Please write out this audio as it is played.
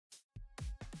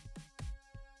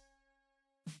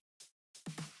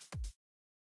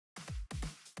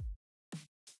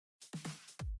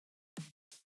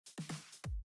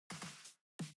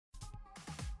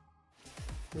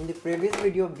In the previous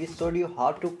video, we showed you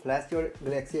how to flash your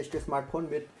Galaxy S2 smartphone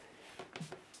with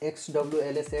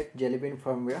XWLS8 Jelly Bean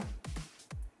firmware,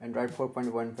 Android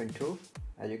 4.1.2.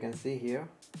 As you can see here,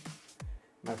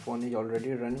 my phone is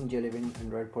already running Jelly Bean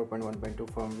Android 4.1.2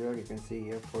 firmware. You can see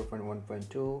here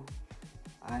 4.1.2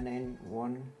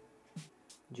 i9-100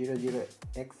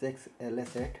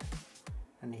 XXLS8,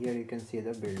 and here you can see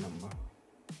the build number.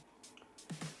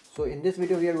 So in this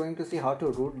video, we are going to see how to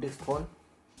root this phone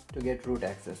to get root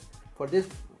access. For this,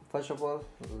 first of all,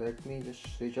 let me just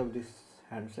switch off this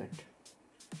handset.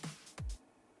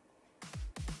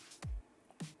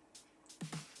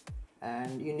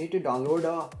 And you need to download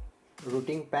a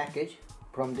rooting package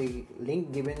from the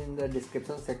link given in the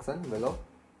description section below.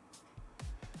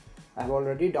 I have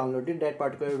already downloaded that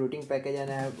particular rooting package, and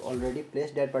I have already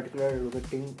placed that particular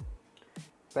rooting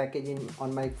package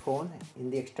on my phone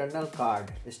in the external card,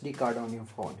 SD card on your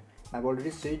phone. I have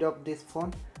already switched off this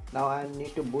phone. Now I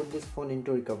need to boot this phone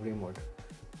into recovery mode.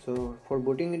 So for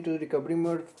booting into recovery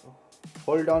mode,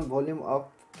 hold down volume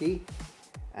up key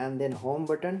and then home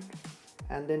button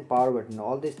and then power button,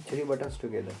 all these three buttons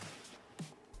together.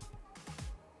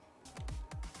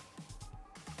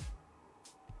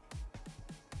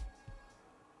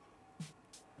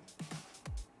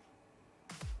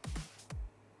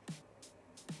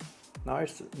 Now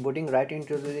it's booting right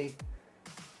into the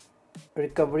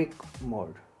recovery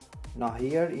mode. Now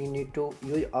here you need to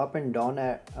use up and down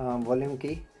volume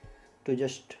key to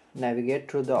just navigate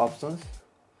through the options,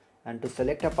 and to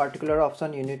select a particular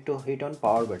option you need to hit on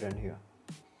power button here.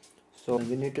 So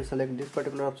we need to select this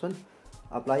particular option,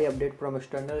 apply update from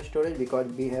external storage, because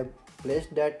we have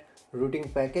placed that rooting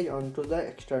package onto the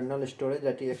external storage,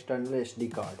 that is external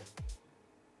SD card.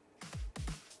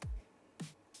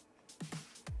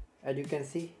 As you can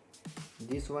see,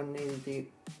 this one is the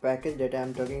package that I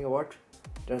am talking about.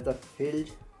 That's the filled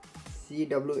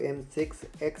CWM6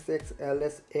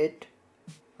 XXLS8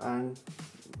 and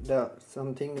the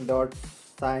something dot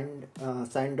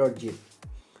sign.zip.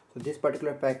 So this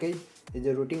particular package is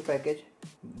a rooting package.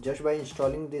 Just by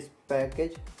installing this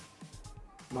package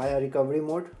via recovery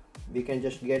mode, we can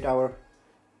just get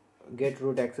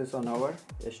root access on our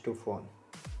S2 phone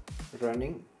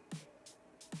running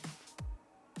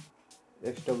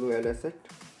XWLS8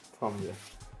 firmware.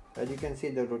 As you can see,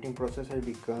 the rooting process has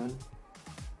begun.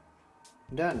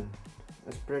 Done.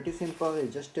 It's pretty simple.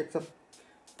 It just takes a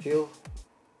few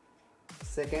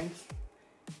seconds.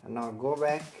 And now go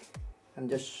back and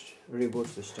just reboot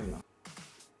system now.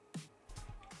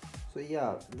 So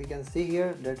yeah, we can see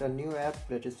here that a new app,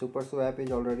 that is SuperSO app, is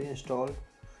already installed,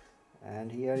 and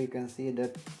here you can see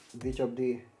that which of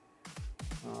the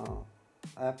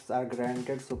apps are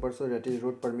granted SuperSO, that is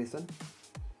root permission.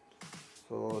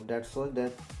 So that shows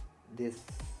that this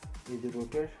is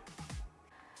rooted.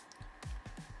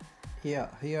 Yeah,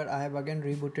 here I have again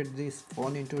rebooted this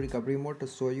phone into recovery mode to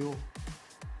show you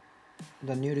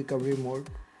the new recovery mode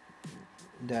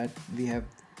that we have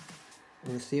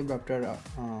received after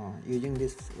using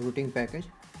this rooting package.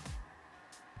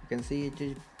 You can see it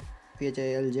is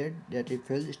XXLS8, that is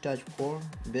filled stage 4,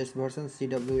 base version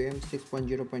CWM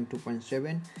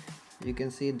 6.0.2.7. You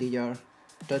can see these are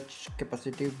touch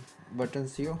capacitive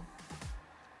buttons here,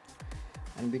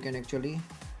 and we can actually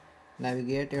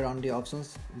navigate around the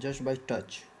options just by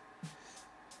touch.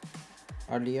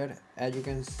 Earlier, as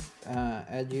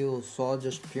you saw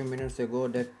just few minutes ago,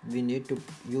 that we need to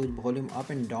use volume up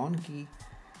and down key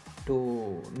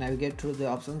to navigate through the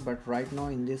options, but right now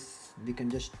in this we can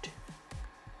just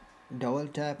double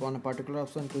tap on a particular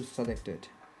option to select it.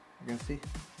 You can see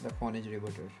the phone is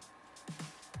rebooted.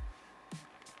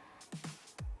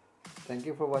 Thank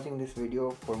you for watching this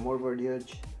video. For more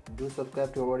videos, do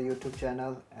subscribe to our YouTube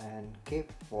channel and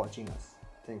keep watching us.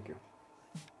 Thank you.